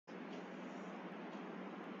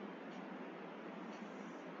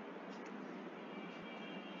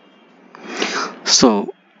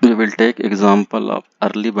So we will take example of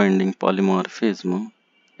early binding polymorphism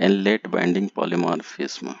and late binding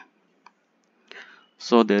polymorphism.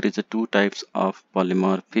 So there is a two types of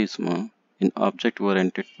polymorphism in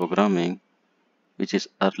object-oriented programming, which is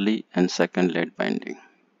early and second late binding.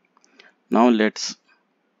 Now let's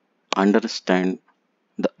understand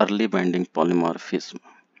the early binding polymorphism.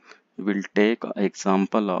 We'll take an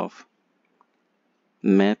example of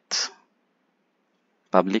maths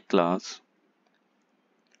public class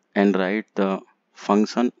and write the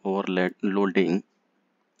function overloading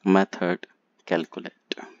method calculate.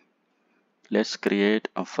 Let's create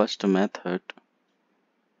a first method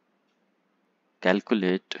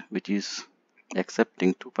calculate, which is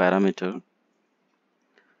accepting two parameters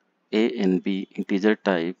a and b integer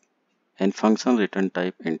type and function return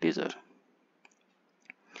type integer,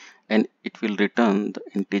 and it will return the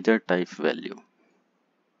integer type value.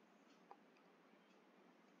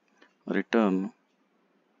 Return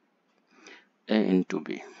a into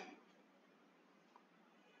b.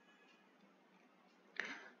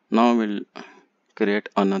 Now we'll create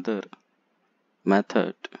another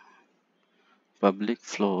method public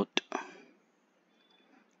float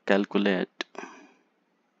calculate,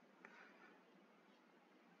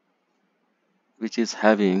 which is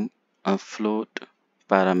having a float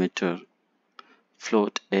parameter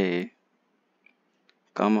float a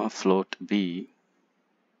comma float b,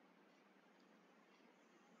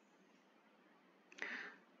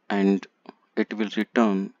 and it will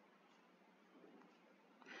return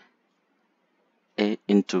a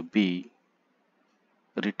into b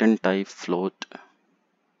return type float.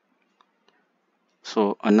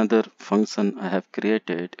 So another function I have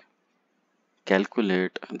created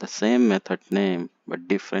calculate the same method name but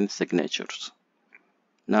different signatures.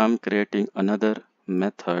 Now I'm creating another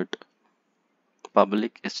method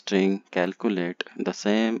public string calculate the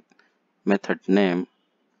same method name,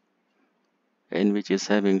 in which is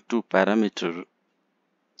having two parameter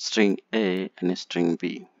string a and string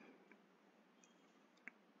b.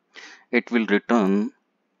 It will return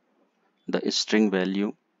the string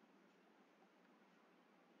value.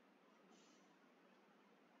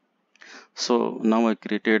 So now I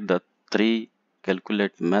created the three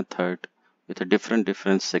calculate method with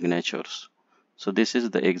different signatures. So this is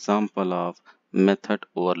the example of method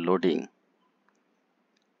overloading.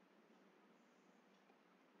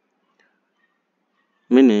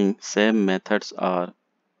 Meaning same methods are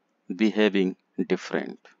behaving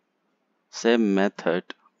different. Same method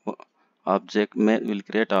object will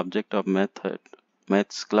create object of method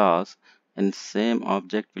maths class, and same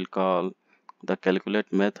object will call the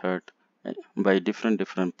calculate method by different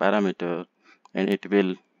parameter, and it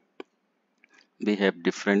will behave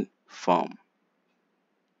different form.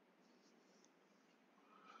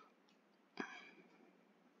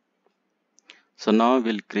 So now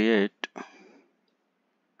we'll create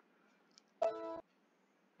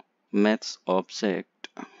maths object,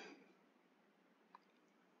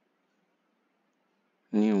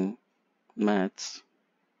 new maths,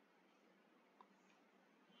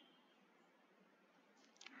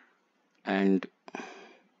 and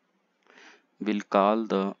we'll call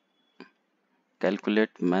the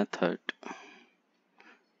calculate method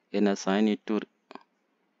and assign it to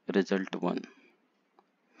result1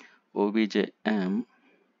 objm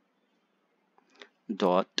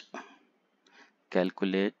dot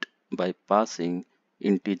calculate by passing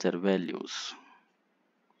integer values.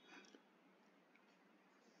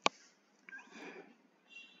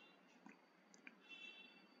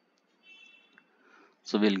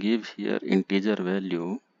 So we'll give here integer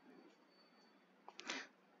value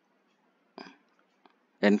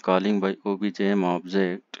and calling by objm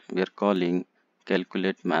object we are calling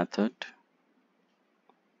calculate method.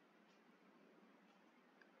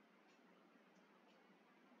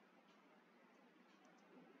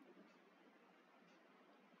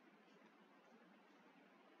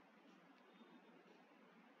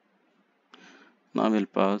 Now we'll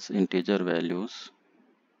pass integer values,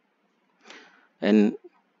 and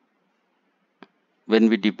when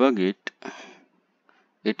we debug it,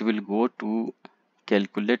 it will go to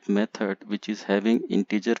calculate method which is having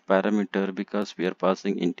integer parameter because we are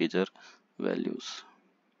passing integer values.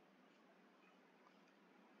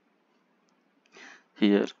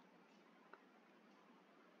 Here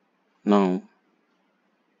now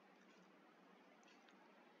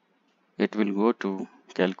it will go to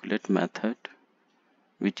calculate method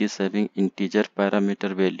which is having integer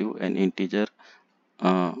parameter value and integer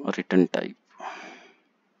return type.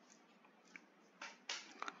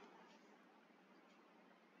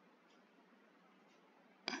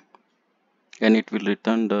 And it will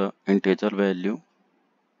return the integer value.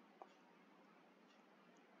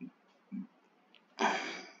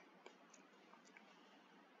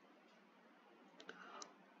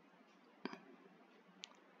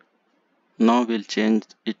 Now we'll change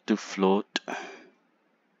it to float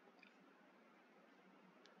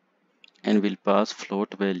and we'll pass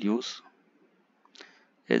float values.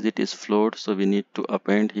 As it is float, so we need to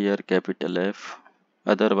append here capital F,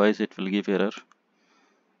 otherwise it will give error.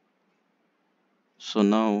 So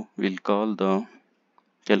now we'll call the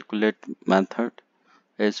calculate method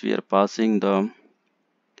as we are passing the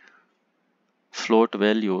float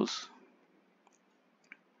values.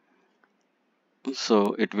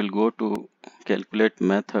 So it will go to calculate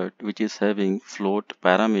method which is having float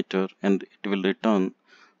parameter and it will return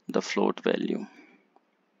the float value.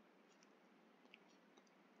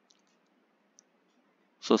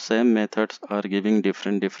 So same methods are giving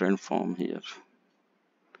different form here.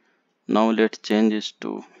 Now let's change this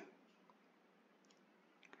to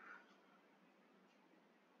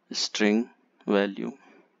string value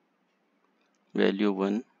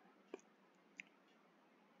 1,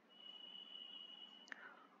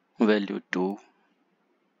 value 2,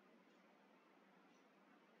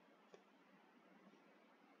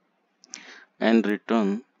 and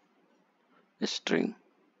return a string.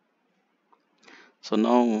 So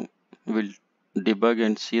now we'll debug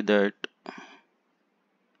and see that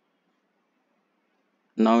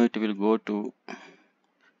now it will go to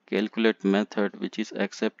calculate method which is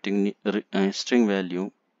accepting string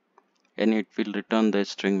value and it will return the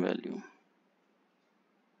string value.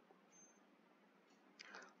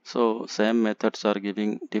 So same methods are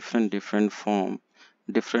giving different form,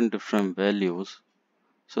 different values.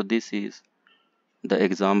 So this is the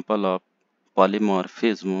example of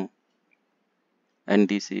polymorphism, and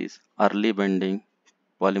this is early binding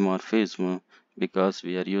polymorphism because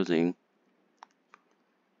we are using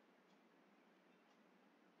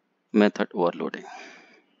method overloading.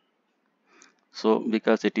 So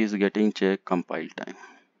because it is getting check compile time.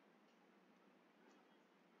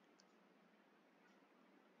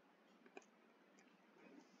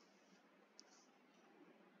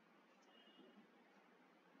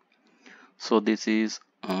 So this is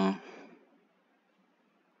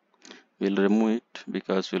we'll remove it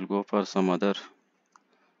because we'll go for some other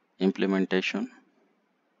implementation.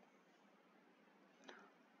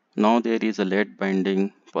 Now there is a late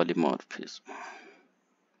binding polymorphism.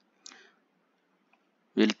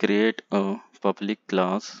 We'll create a public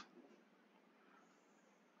class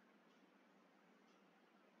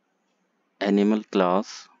animal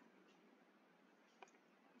class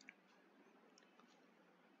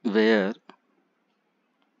where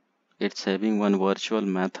it's having one virtual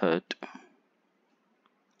method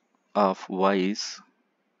of voice,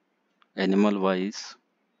 animal voice,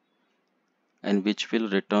 and which will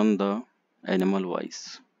return the animal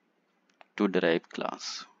voice to derived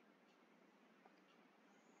class.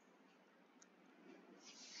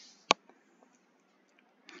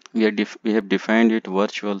 We have defined it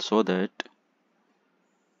virtual so that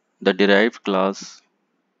the derived class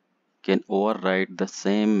can override the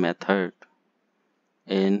same method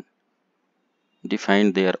and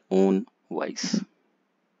define their own voice.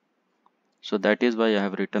 So that is why I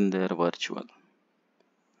have written there virtual.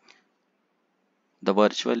 The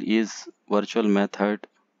virtual method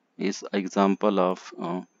is example of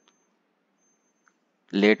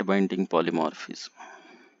late binding polymorphism.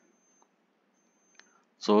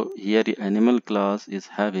 So here the animal class is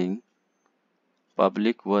having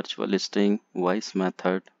public virtual string voice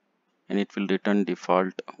method and it will return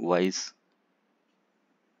default voice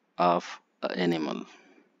of an animal.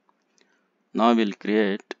 Now we'll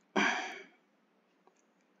create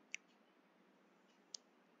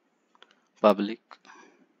public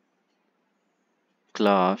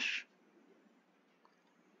class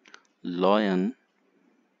lion.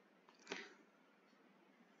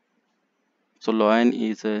 So lion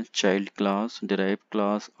is a child class, derived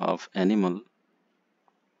class of animal.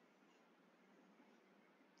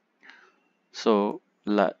 So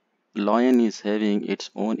lion is having its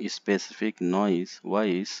own specific noise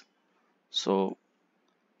voice, so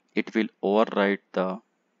it will override the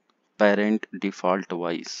parent default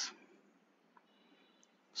voice.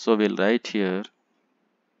 So we'll write here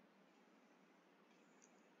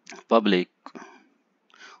public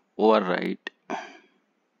override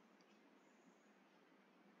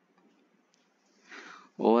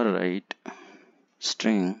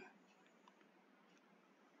string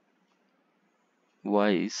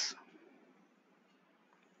voice,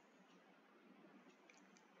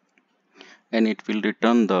 and it will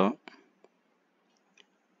return the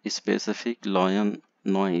specific lion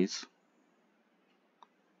noise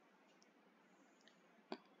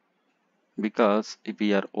because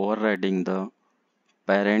we are overriding the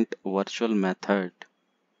parent virtual method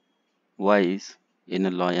voice in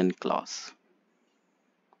a lion class.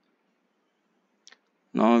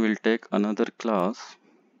 Now we'll take another class,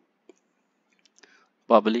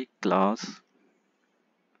 public class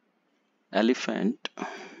elephant.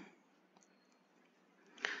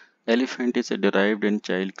 Elephant is a derived and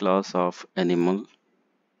child class of animal.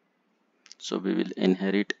 So we will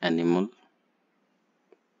inherit animal.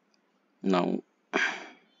 Now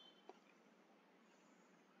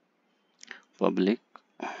public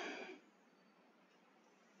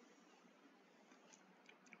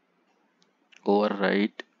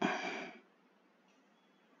override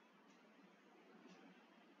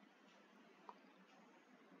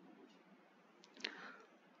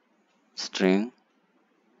string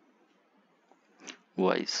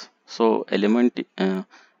voice. So elephant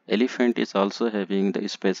is also having the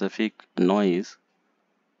specific noise.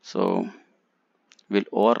 So we'll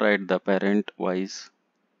override the parent voice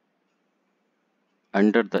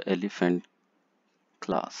under the elephant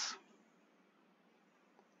class.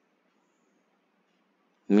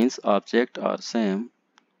 Means object are same,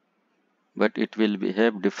 but it will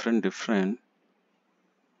behave different.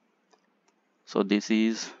 So this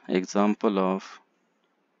is example of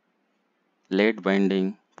late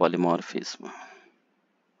binding polymorphism.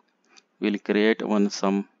 We'll create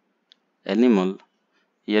some animal.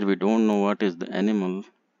 Here we don't know what is the animal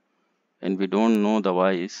and we don't know the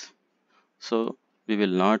voice, so we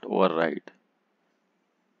will not override.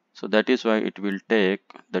 So that is why it will take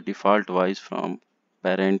the default voice from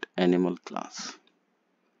parent animal class.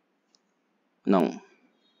 Now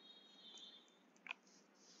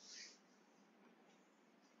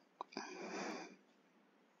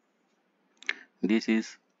this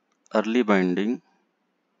is early binding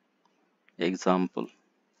example.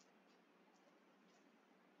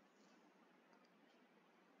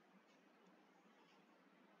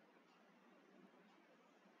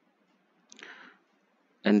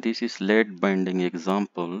 And this is late binding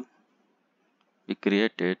example. We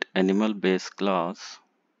created animal based class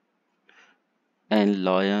and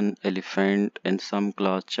lion, elephant and some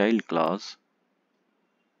class child class.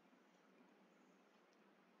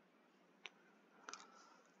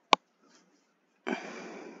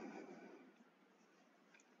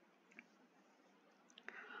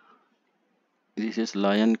 This is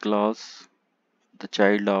lion class, the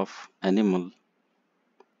child of animal,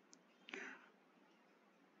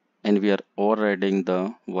 and we are overriding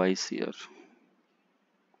the voice here.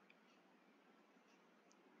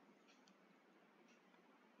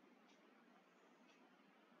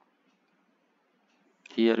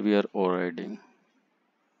 Here we are overriding.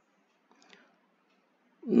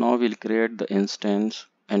 Now we'll create the instance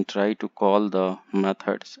and try to call the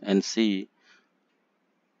methods and see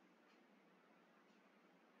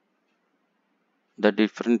the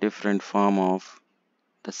different form of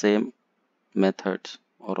the same methods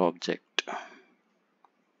or object.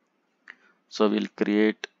 So we'll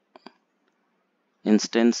create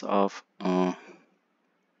instance of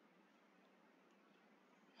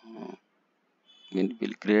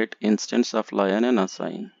we'll create instance of lion and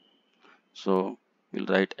assign. So we'll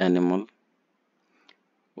write animal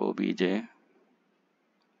obj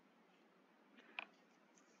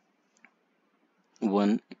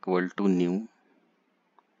 1 equal to new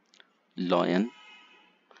lion.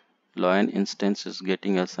 Lion instance is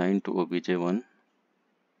getting assigned to obj1.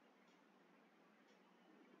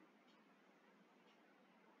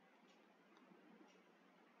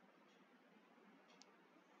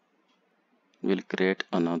 We'll create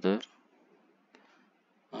another.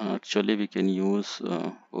 Actually we can use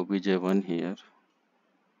obj1 here.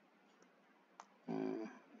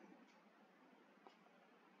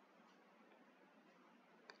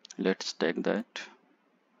 Let's take that.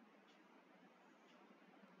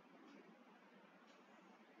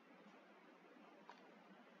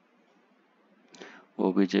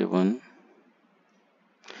 obj1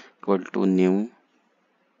 equal to new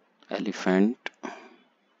elephant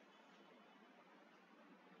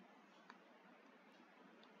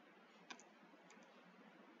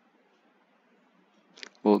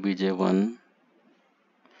obj1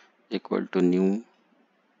 equal to new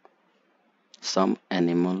some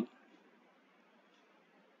animal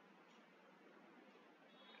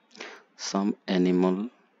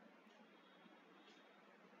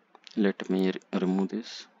let me remove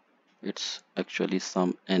this. It's actually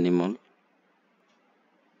some animal.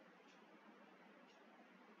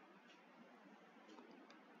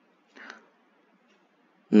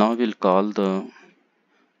 Now we'll call the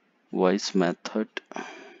voice method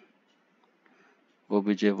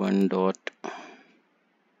obj1 dot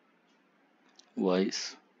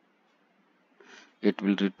voice. It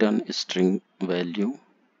will return a string value.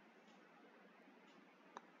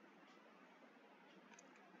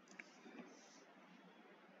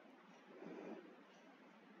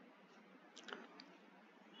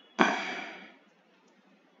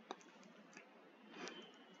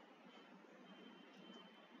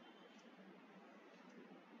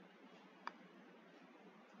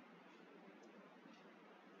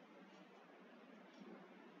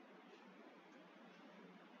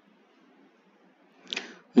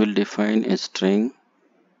 will define a string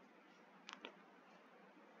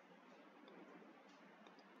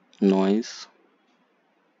noise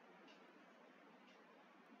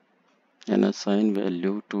and assign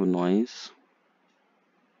value to noise.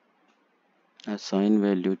 Assign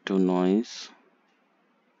value to noise.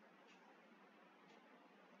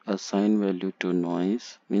 Assign value to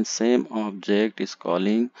noise means same object is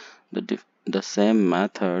calling the same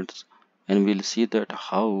methods, and we'll see that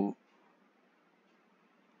how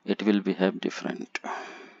it will behave different.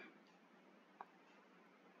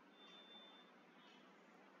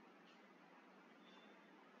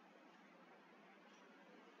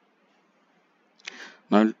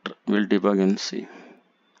 Now we'll debug and see.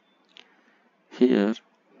 Here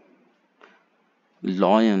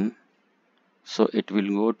lion, so it will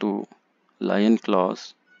go to lion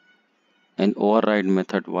class and override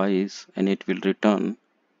method wise, and it will return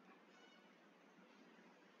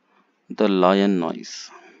the lion noise.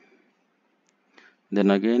 Then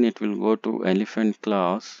again it will go to elephant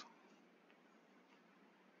class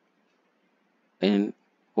and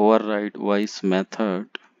override voice method,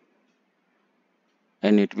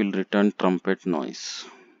 and it will return trumpet noise.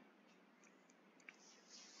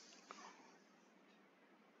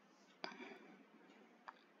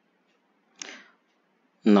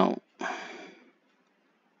 Now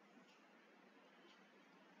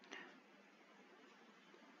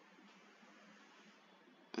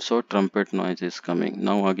so trumpet noise is coming.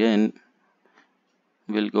 Now again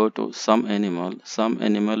we'll go to some animal. Some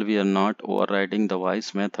animal we are not overriding the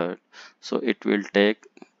voice method, so it will take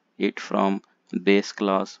it from base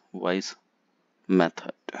class voice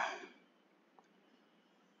method.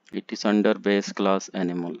 It is under base class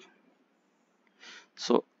animal.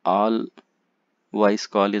 So all voice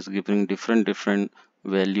call is giving different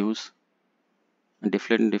values,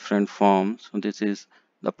 different forms. So this is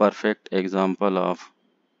the perfect example of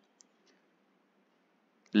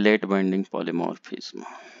late binding polymorphism.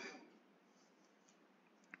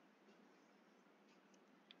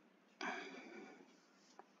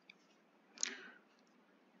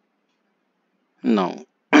 Now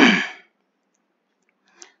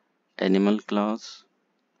animal class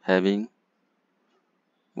having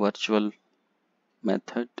virtual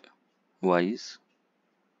method wise,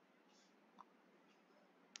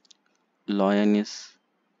 lion is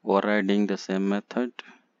overriding the same method.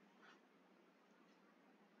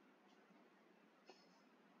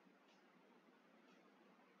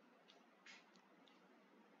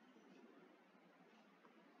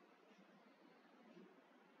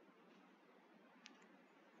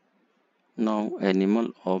 Now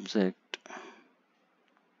animal object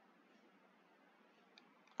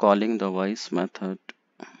calling the voice method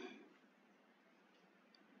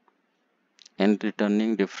and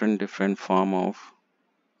returning different form of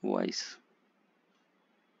voice.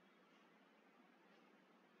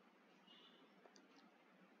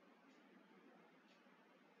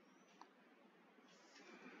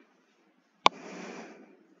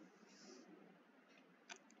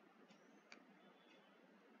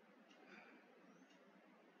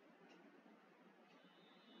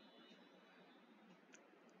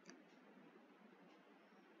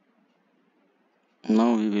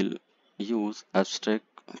 Now we will use abstract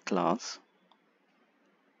class.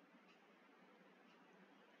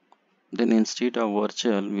 Then instead of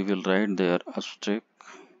virtual, we will write there abstract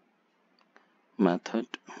method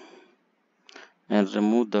and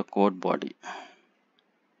remove the code body.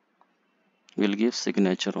 We'll give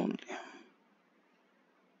signature only.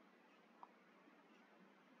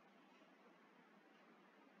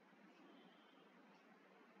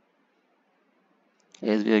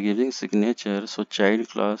 As we are giving signature, so child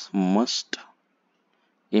class must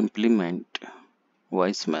implement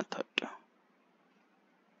voice method.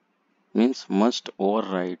 Means must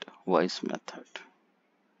override voice method.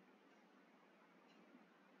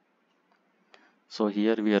 So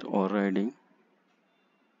here we are overriding.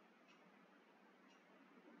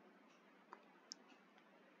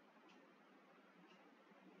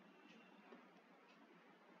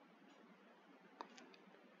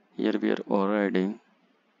 Here we are overriding.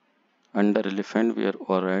 Under elephant we are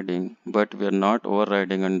overriding, but we are not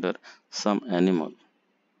overriding under some animal.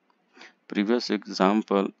 Previous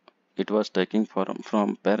example, it was taking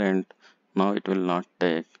from parent, now it will not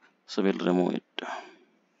take, so we'll remove it.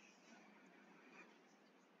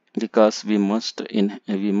 Because we must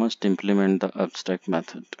implement the abstract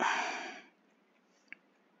method.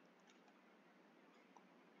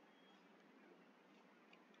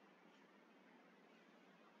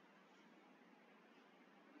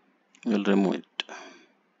 We'll remove it.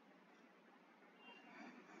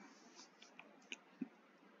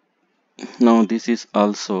 Now this is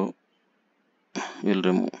also will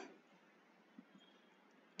remove.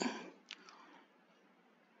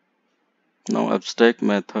 Now abstract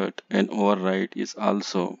method and override is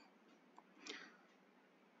also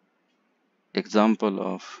example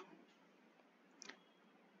of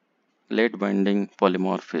late binding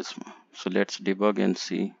polymorphism. So let's debug and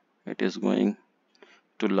see. It is going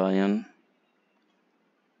to lion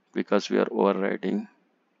because we are overriding.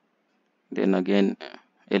 Then again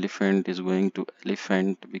elephant is going to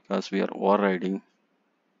elephant because we are overriding,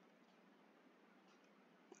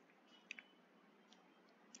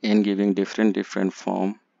 and giving different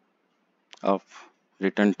form of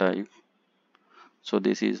return type. So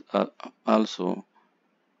this is also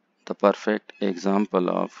the perfect example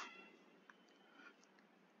of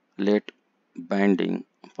late binding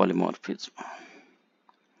polymorphism.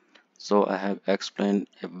 So I have explained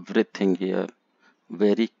everything here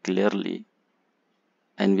very clearly,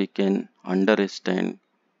 and we can understand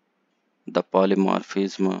the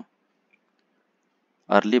polymorphism,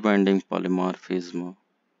 early binding polymorphism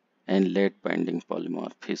and late binding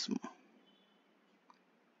polymorphism.